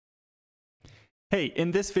Hey,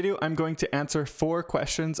 in this video, I'm going to answer 4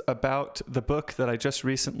 questions about the book that I just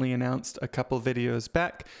recently announced a couple videos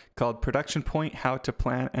back called Production Point: How to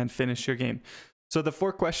Plan and Finish Your Game. So the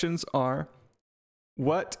 4 questions are,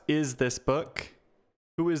 what is this book?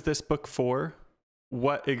 Who is this book for?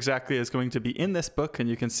 What exactly is going to be in this book? And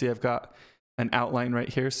you can see I've got an outline right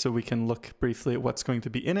here so we can look briefly at what's going to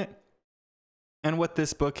be in it and what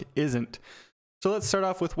this book isn't. So let's start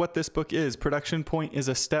off with what this book is. Production Point is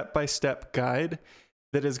a step-by-step guide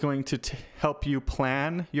that is going to help you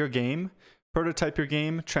plan your game, prototype your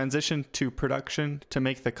game, transition to production to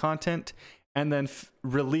make the content, and then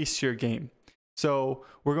release your game. So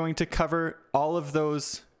we're going to cover all of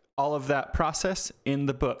that process in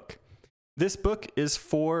the book. This book is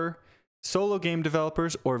for solo game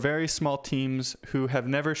developers or very small teams who have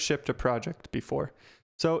never shipped a project before.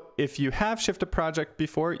 So if you have shipped a project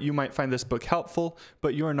before, you might find this book helpful,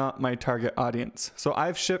 but you're not my target audience. So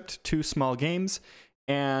I've shipped 2 small games,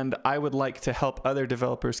 and I would like to help other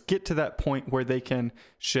developers get to that point where they can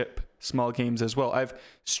ship small games as well. I've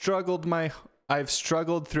struggled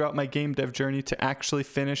throughout my game dev journey to actually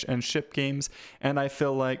finish and ship games, and I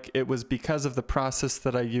feel like it was because of the process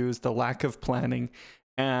that I used, the lack of planning,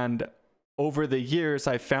 and over the years,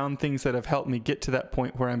 I found things that have helped me get to that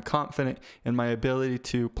point where I'm confident in my ability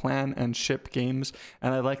to plan and ship games,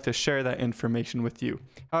 and I'd like to share that information with you.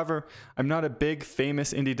 However, I'm not a big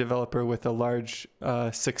famous indie developer with a large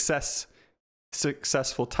successful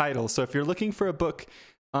title. So if you're looking for a book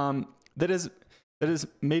that is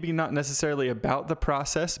maybe not necessarily about the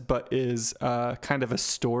process, but is kind of a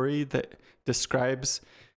story that describes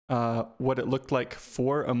what it looked like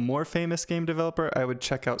for a more famous game developer, I would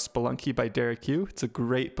check out Spelunky by Derek Yu. It's a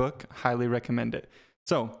great book. Highly recommend it.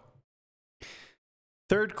 So,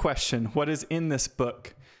 third question, what is in this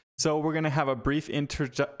book? So we're going to have a brief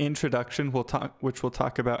introduction which will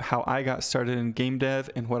talk about how I got started in game dev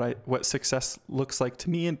and what success looks like to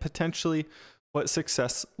me and potentially what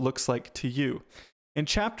success looks like to you. In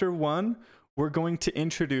chapter 1, we're going to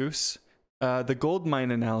introduce the gold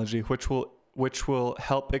mine analogy, which will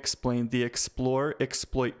help explain the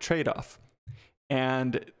explore-exploit trade-off.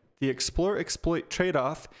 And the explore-exploit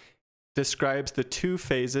trade-off describes the 2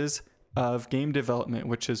 phases of game development,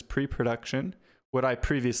 which is pre-production, what I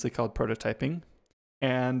previously called prototyping,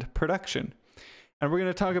 and production. And we're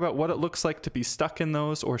going to talk about what it looks like to be stuck in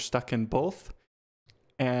those or stuck in both,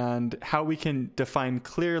 and how we can define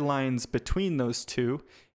clear lines between those 2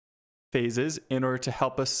 phases in order to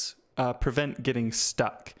help us prevent getting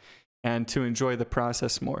stuck and to enjoy the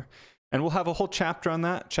process more. And we'll have a whole chapter on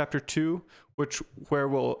that, chapter 2, where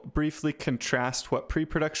we'll briefly contrast what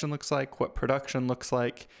pre-production looks like, what production looks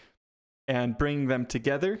like, and bring them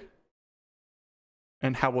together,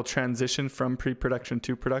 and how we'll transition from pre-production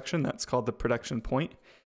to production. That's called the production point.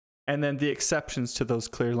 And then the exceptions to those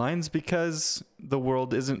clear lines, because the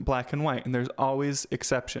world isn't black and white, and there's always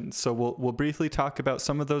exceptions. So we'll briefly talk about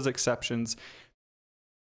some of those exceptions,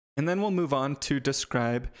 and then we'll move on to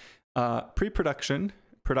describe pre-production,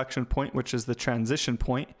 production point, which is the transition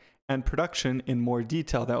point, and production in more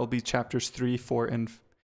detail. That will be chapters 3, 4, and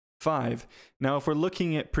 5. Now, if we're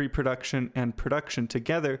looking at pre-production and production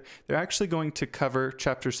together, they're actually going to cover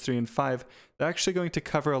chapters 3 and 5. They're actually going to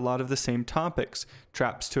cover a lot of the same topics: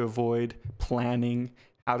 traps to avoid, planning,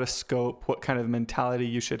 how to scope, what kind of mentality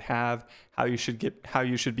you should have, how you should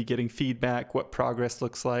be getting feedback, what progress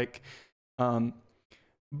looks like.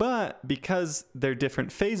 But because they're different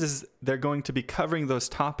phases, they're going to be covering those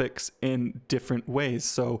topics in different ways.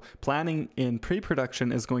 So planning in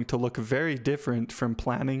pre-production is going to look very different from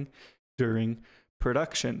planning during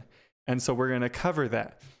production. And so we're going to cover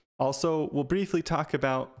that. Also, we'll briefly talk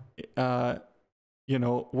about,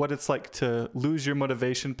 what it's like to lose your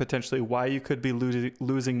motivation, potentially why you could be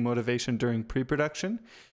losing motivation during pre-production.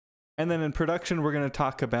 And then in production, we're going to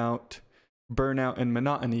talk about burnout and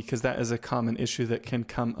monotony, because that is a common issue that can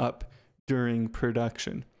come up during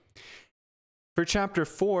production. For chapter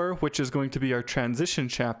 4, which is going to be our transition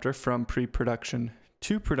chapter from pre-production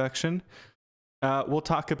to production, we'll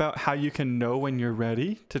talk about how you can know when you're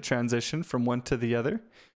ready to transition from one to the other,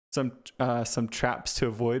 some traps to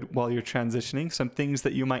avoid while you're transitioning, some things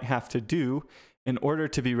that you might have to do in order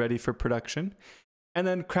to be ready for production, and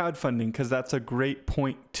then crowdfunding, because that's a great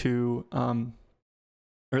point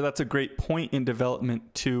that's a great point in development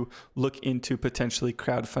to look into potentially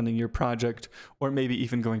crowdfunding your project, or maybe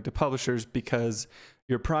even going to publishers, because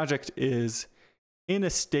your project is in a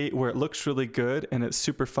state where it looks really good and it's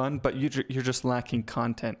super fun, but you're just lacking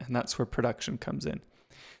content, and that's where production comes in.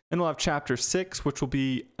 Then we'll have chapter 6, which will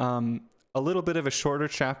be a little bit of a shorter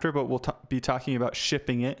chapter, but we'll be talking about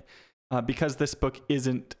shipping it because this book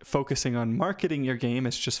isn't focusing on marketing your game,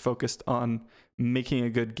 it's just focused on making a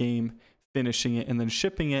good game, finishing it, and then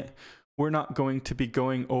shipping it. We're not going to be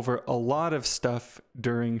going over a lot of stuff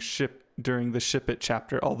during the Ship It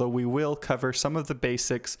chapter, although we will cover some of the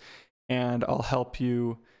basics, and I'll help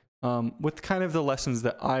you with kind of the lessons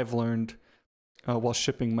that I've learned while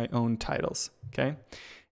shipping my own titles. Okay,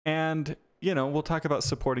 and we'll talk about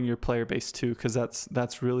supporting your player base too, because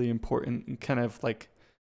that's really important, and kind of like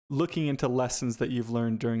looking into lessons that you've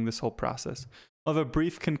learned during this whole process. I'll have a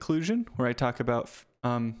brief conclusion where I talk about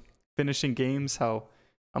finishing games, how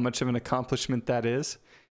much of an accomplishment that is,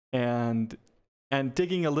 and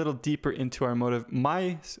digging a little deeper into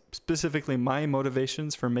specifically my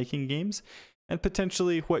motivations for making games, and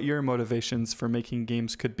potentially what your motivations for making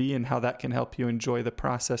games could be, and how that can help you enjoy the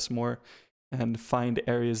process more and find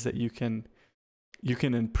areas that you can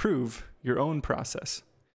improve your own process.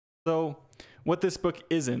 So what this book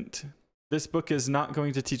isn't, this book is not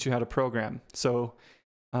going to teach you how to program. So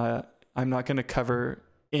I'm not going to cover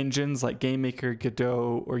engines like GameMaker,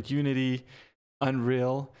 Godot, or Unity,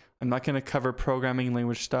 Unreal. I'm not going to cover programming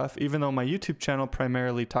language stuff, even though my YouTube channel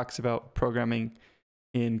primarily talks about programming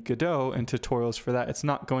in Godot and tutorials for that. It's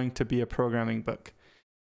not going to be a programming book.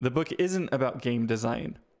 The book isn't about game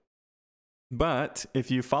design. But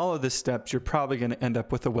if you follow the steps, you're probably going to end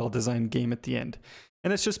up with a well-designed game at the end.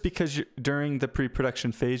 And it's just because during the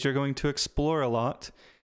pre-production phase, you're going to explore a lot,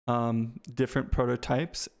 different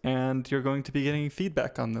prototypes, and you're going to be getting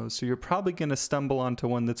feedback on those. So you're probably going to stumble onto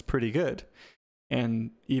one that's pretty good.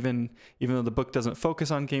 And even though the book doesn't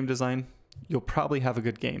focus on game design, you'll probably have a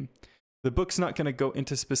good game. The book's not going to go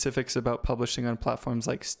into specifics about publishing on platforms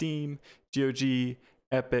like Steam, GOG,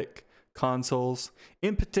 Epic, consoles.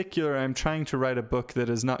 In particular, I'm trying to write a book that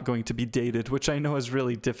is not going to be dated, which I know is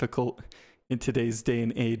really difficult in today's day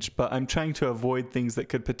and age, but I'm trying to avoid things that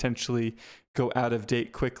could potentially go out of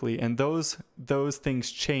date quickly, and those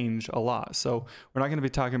things change a lot. So we're not going to be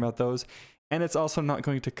talking about those, and it's also not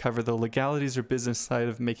going to cover the legalities or business side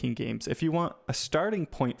of making games. If you want a starting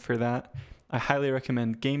point for that, I highly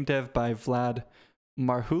recommend Gamedev by Vlad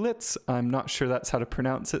Marhulitz. I'm not sure that's how to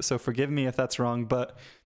pronounce it, so forgive me if that's wrong, but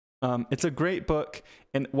it's a great book,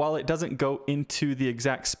 and while it doesn't go into the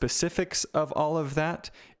exact specifics of all of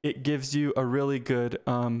that, it gives you a really good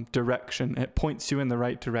direction. It points you in the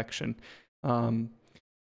right direction,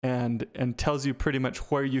 and tells you pretty much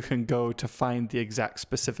where you can go to find the exact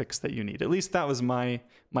specifics that you need. At least that was my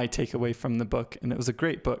takeaway from the book, and it was a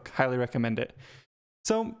great book. Highly recommend it.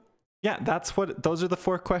 So yeah, those are the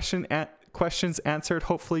 4 questions answered.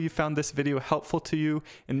 Hopefully you found this video helpful to you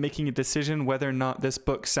in making a decision whether or not this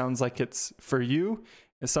book sounds like it's for you,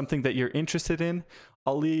 is something that you're interested in.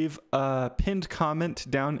 I'll leave a pinned comment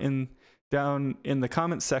down in the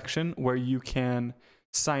comment section where you can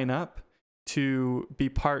sign up to be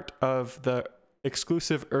part of the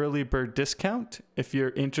exclusive early bird discount if you're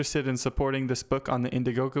interested in supporting this book on the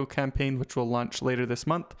Indiegogo campaign, which will launch later this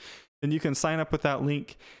month. Then you can sign up with that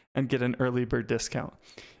link and get an early bird discount.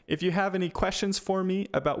 If you have any questions for me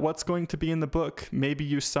about what's going to be in the book, maybe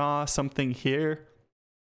you saw something here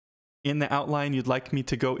in the outline you'd like me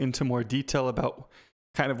to go into more detail about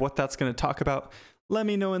kind of what that's going to talk about, let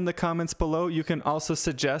me know in the comments below. You can also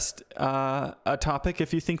suggest a topic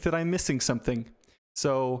if you think that I'm missing something.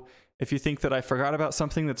 So if you think that I forgot about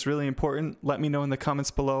something that's really important, let me know in the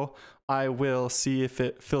comments below. I will see if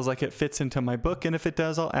it feels like it fits into my book, and if it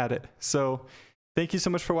does, I'll add it. So thank you so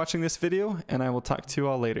much for watching this video, and I will talk to you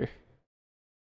all later.